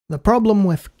The problem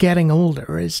with getting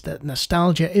older is that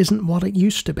nostalgia isn't what it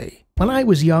used to be. When I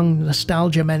was young,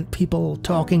 nostalgia meant people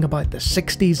talking about the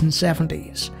 60s and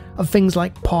 70s, of things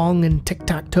like Pong and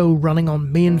tic-tac-toe running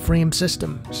on mainframe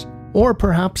systems. Or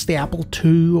perhaps the Apple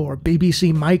II or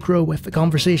BBC Micro if the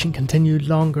conversation continued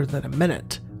longer than a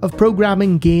minute. Of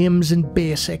programming games in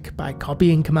BASIC by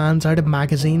copying commands out of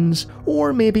magazines,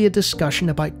 or maybe a discussion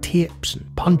about tapes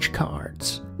and punch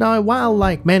cards. Now, while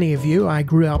like many of you, I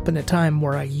grew up in a time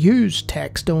where I used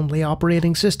text-only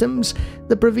operating systems,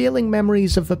 the prevailing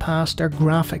memories of the past are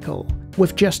graphical.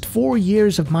 With just 4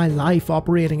 years of my life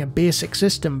operating a BASIC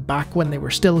system back when they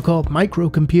were still called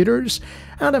microcomputers,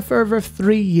 and a further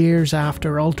 3 years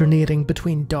after alternating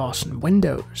between DOS and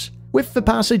Windows. With the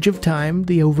passage of time,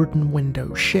 the Overton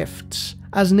window shifts,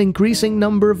 as an increasing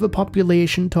number of the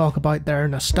population talk about their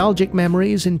nostalgic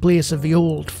memories in place of the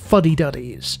old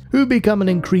fuddy-duddies, who become an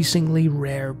increasingly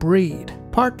rare breed.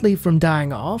 Partly from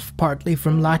dying off, partly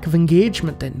from lack of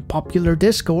engagement in popular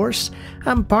discourse,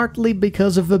 and partly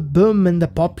because of the boom in the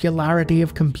popularity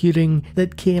of computing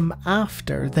that came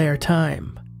after their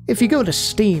time. If you go to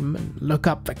Steam and look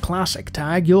up the classic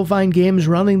tag, you'll find games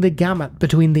running the gamut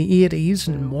between the 80s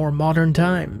and more modern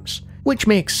times. Which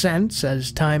makes sense,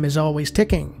 as time is always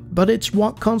ticking, but it's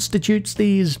what constitutes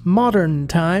these modern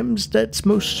times that's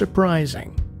most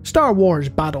surprising. Star Wars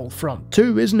Battlefront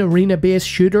 2 is an arena-based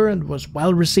shooter and was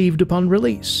well received upon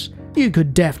release. You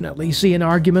could definitely see an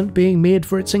argument being made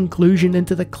for its inclusion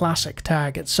into the classic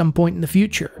tag at some point in the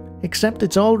future, except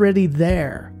it's already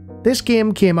there. This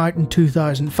game came out in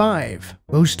 2005.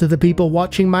 Most of the people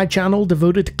watching my channel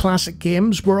devoted to classic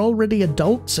games were already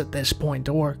adults at this point,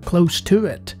 or close to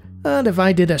it. And if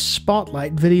I did a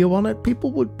spotlight video on it,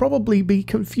 people would probably be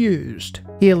confused.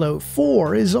 Halo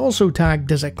 4 is also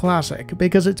tagged as a classic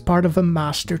because it's part of a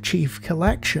Master Chief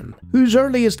collection, whose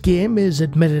earliest game is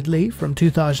admittedly from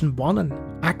 2001 and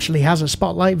actually has a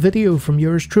spotlight video from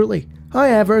yours truly.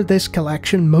 However, this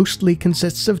collection mostly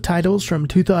consists of titles from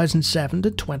 2007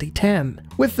 to 2010,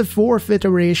 with the 4th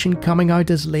iteration coming out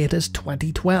as late as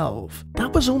 2012.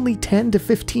 That was only 10 to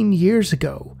 15 years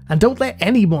ago, and don't let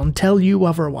anyone tell you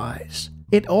otherwise.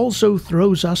 It also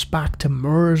throws us back to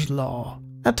Moore's Law,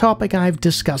 a topic I've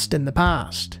discussed in the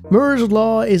past. Moore's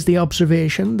Law is the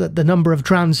observation that the number of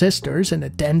transistors in a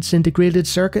dense integrated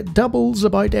circuit doubles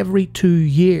about every 2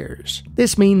 years.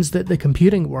 This means that the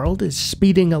computing world is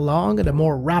speeding along at a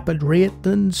more rapid rate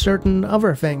than certain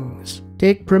other things.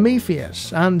 Take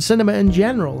Prometheus, and cinema in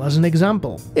general as an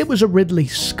example. It was a Ridley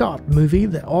Scott movie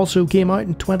that also came out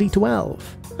in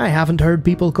 2012. I haven't heard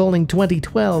people calling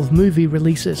 2012 movie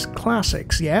releases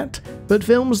classics yet, but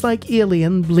films like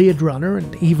Alien, Blade Runner,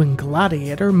 and even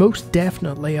Gladiator most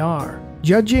definitely are.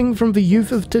 Judging from the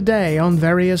youth of today on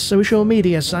various social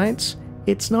media sites,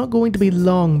 it's not going to be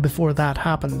long before that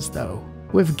happens though.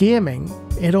 With gaming,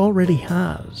 it already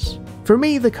has. For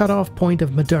me, the cutoff point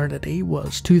of modernity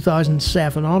was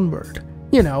 2007 onward.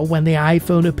 You know, when the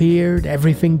iPhone appeared,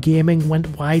 everything gaming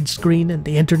went widescreen and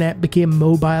the internet became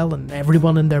mobile and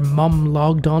everyone and their mum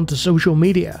logged on to social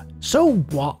media. So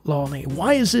what, Lawnie?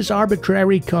 Why is this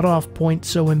arbitrary cutoff point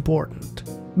so important?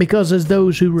 Because as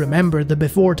those who remember the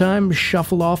before times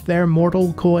shuffle off their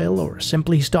mortal coil or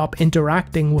simply stop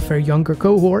interacting with their younger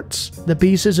cohorts, the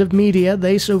pieces of media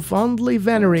they so fondly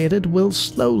venerated will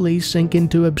slowly sink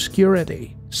into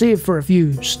obscurity. Save for a few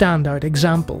standout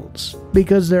examples,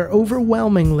 because they're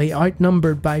overwhelmingly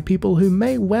outnumbered by people who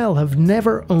may well have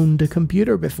never owned a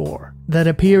computer before, that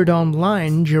appeared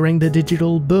online during the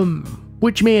digital boom,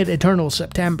 which made Eternal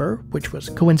September, which was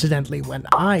coincidentally when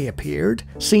I appeared,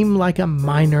 seem like a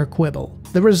minor quibble.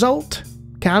 The result?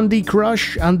 Candy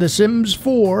Crush and The Sims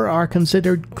 4 are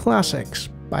considered classics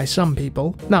by some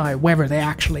people. Now, whether they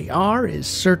actually are is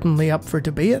certainly up for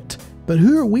debate, but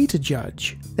who are we to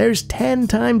judge? There's 10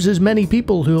 times as many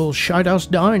people who'll shout us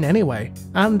down anyway,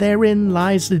 and therein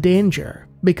lies the danger.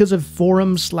 Because of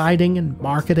forum sliding and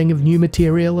marketing of new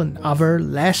material and other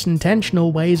less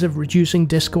intentional ways of reducing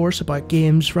discourse about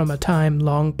games from a time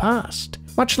long past.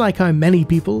 Much like how many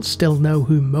people still know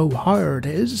who Mo Howard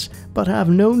is, but have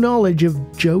no knowledge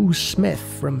of Joe Smith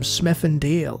from Smith &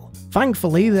 Dale.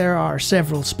 Thankfully, there are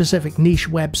several specific niche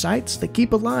websites that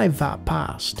keep alive that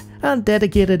past, and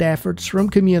dedicated efforts from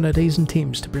communities and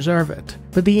teams to preserve it.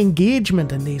 But the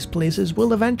engagement in these places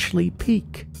will eventually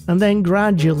peak, and then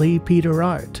gradually peter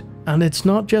out. And it's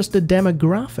not just a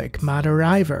demographic matter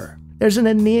either. There's an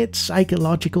innate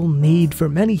psychological need for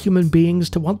many human beings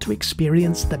to want to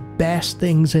experience the best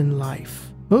things in life.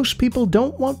 Most people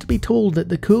don't want to be told that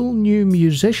the cool new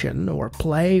musician or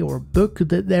play or book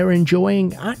that they're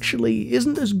enjoying actually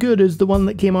isn't as good as the one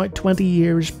that came out 20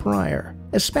 years prior.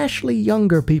 especially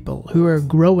younger people who are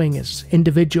growing as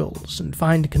individuals and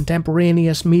find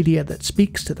contemporaneous media that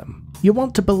speaks to them. You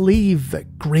want to believe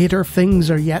that greater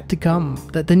things are yet to come,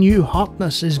 that the new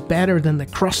hotness is better than the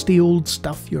crusty old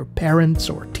stuff your parents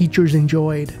or teachers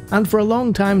enjoyed. And for a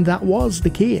long time that was the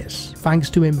case, thanks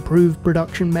to improved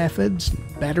production methods,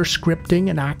 better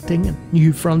scripting and acting, and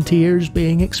new frontiers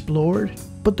being explored.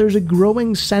 But there's a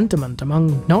growing sentiment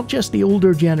among not just the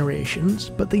older generations,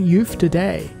 but the youth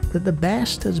today, that the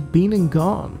best has been and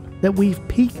gone, that we've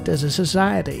peaked as a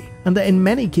society, and that in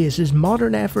many cases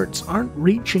modern efforts aren't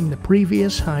reaching the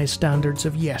previous high standards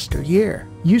of yesteryear.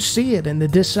 You see it in the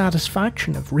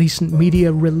dissatisfaction of recent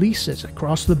media releases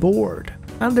across the board.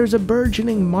 And there's a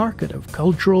burgeoning market of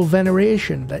cultural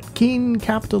veneration that keen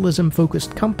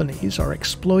capitalism-focused companies are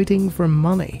exploiting for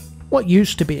money. What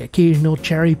used to be occasional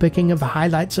cherry-picking of the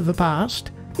highlights of the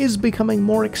past is becoming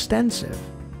more extensive.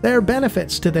 There are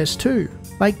benefits to this too,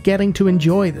 like getting to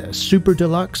enjoy the Super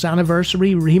Deluxe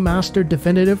Anniversary Remastered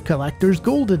Definitive Collector's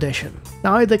Gold Edition.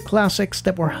 Now the classics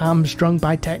that were hamstrung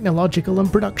by technological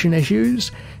and production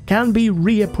issues can be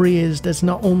reappraised as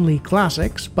not only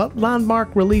classics, but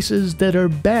landmark releases that are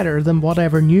better than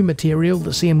whatever new material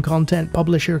the same content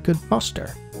publisher could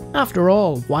muster. After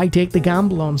all, why take the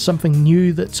gamble on something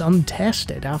new that's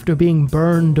untested after being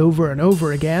burned over and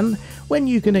over again, when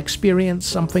you can experience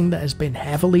something that has been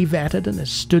heavily vetted and has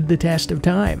stood the test of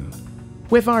time?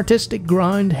 With artistic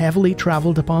ground heavily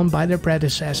travelled upon by their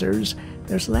predecessors,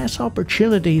 there's less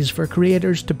opportunities for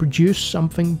creators to produce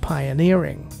something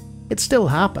pioneering. It still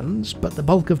happens, but the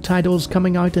bulk of titles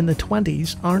coming out in the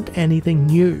 20s aren't anything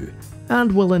new,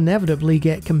 and will inevitably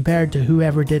get compared to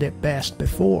whoever did it best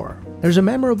before. There's a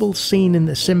memorable scene in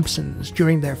The Simpsons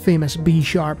during their famous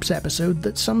B-Sharps episode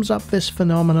that sums up this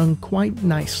phenomenon quite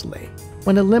nicely.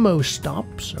 When a limo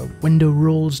stops, a window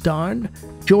rolls down,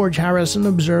 George Harrison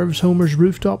observes Homer's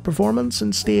rooftop performance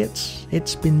and states,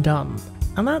 "It's been done."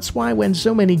 And that's why when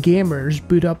so many gamers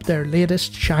boot up their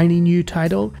latest shiny new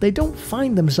title, they don't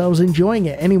find themselves enjoying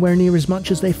it anywhere near as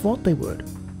much as they thought they would.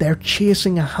 They're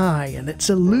chasing a high and it's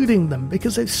eluding them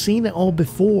because they've seen it all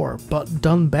before, but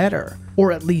done better.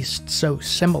 Or at least so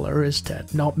similar as to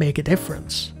not make a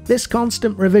difference. This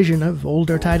constant revision of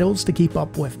older titles to keep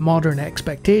up with modern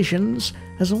expectations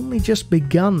has only just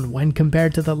begun when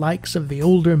compared to the likes of the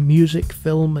older music,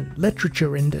 film and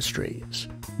literature industries.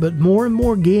 But more and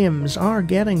more games are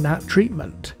getting that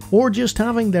treatment, or just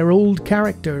having their old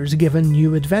characters given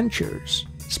new adventures.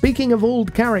 Speaking of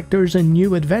old characters and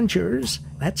new adventures,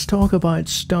 let's talk about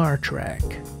Star Trek.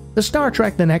 The Star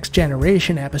Trek The Next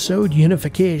Generation episode,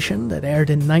 Unification, that aired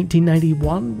in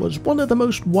 1991 was one of the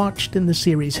most watched in the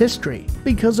series' history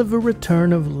because of the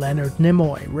return of Leonard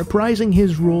Nimoy reprising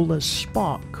his role as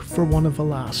Spock for one of the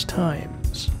last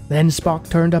times. Then Spock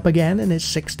turned up again in his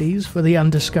 60s for The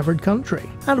Undiscovered Country,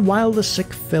 and while the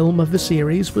sixth film of the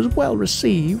series was well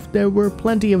received, there were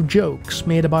plenty of jokes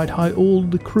made about how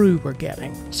old the crew were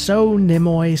getting. So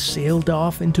Nimoy sailed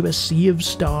off into a sea of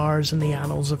stars in the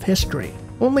annals of history,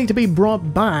 only to be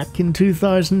brought back in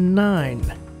 2009.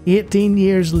 18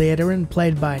 years later and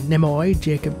played by Nimoy,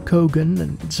 Jacob Kogan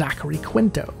and Zachary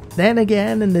Quinto. Then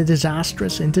again in the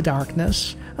disastrous Into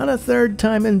Darkness, and a third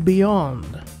time in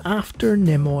Beyond, after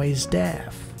Nimoy's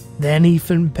death. Then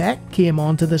Ethan Peck came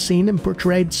onto the scene and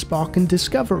portrayed Spock in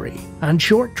Discovery, and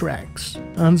Short Treks,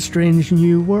 and Strange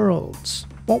New Worlds.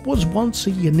 What was once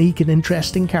a unique and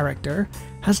interesting character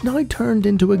has now turned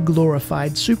into a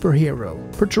glorified superhero,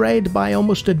 portrayed by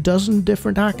almost a dozen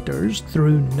different actors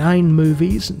through 9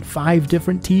 movies and 5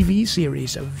 different TV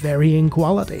series of varying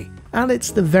quality. And it's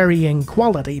the varying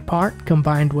quality part,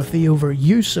 combined with the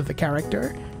overuse of the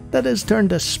character, that has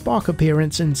turned a Spock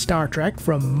appearance in Star Trek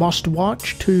from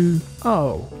must-watch to,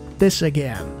 oh, this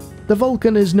again. The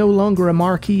Vulcan is no longer a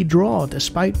marquee draw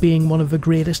despite being one of the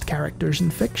greatest characters in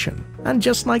fiction. And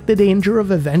just like the danger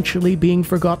of eventually being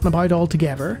forgotten about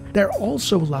altogether, there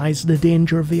also lies the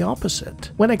danger of the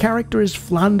opposite, when a character is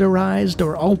flanderized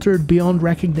or altered beyond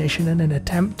recognition in an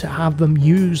attempt to have them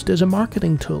used as a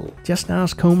marketing tool. Just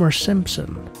ask Homer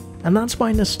Simpson. And that's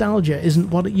why nostalgia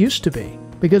isn't what it used to be,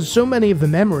 because so many of the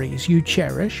memories you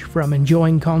cherish from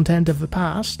enjoying content of the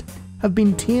past have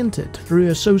been tainted through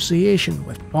association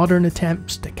with modern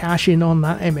attempts to cash in on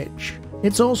that image.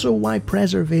 It's also why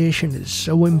preservation is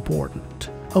so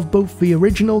important, of both the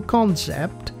original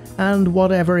concept and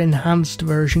whatever enhanced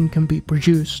version can be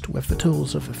produced with the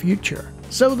tools of the future,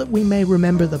 so that we may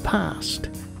remember the past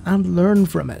and learn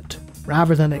from it,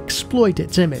 rather than exploit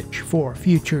its image for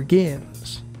future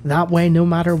gains. That way, no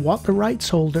matter what the rights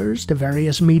holders to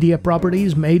various media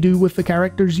properties may do with the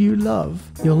characters you love,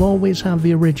 you'll always have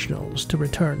the originals to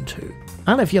return to.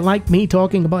 And if you like me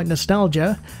talking about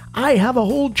nostalgia, I have a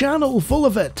whole channel full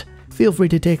of it. Feel free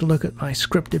to take a look at my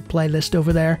scripted playlist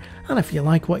over there, and if you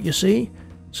like what you see,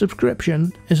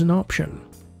 subscription is an option.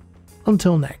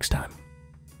 Until next time.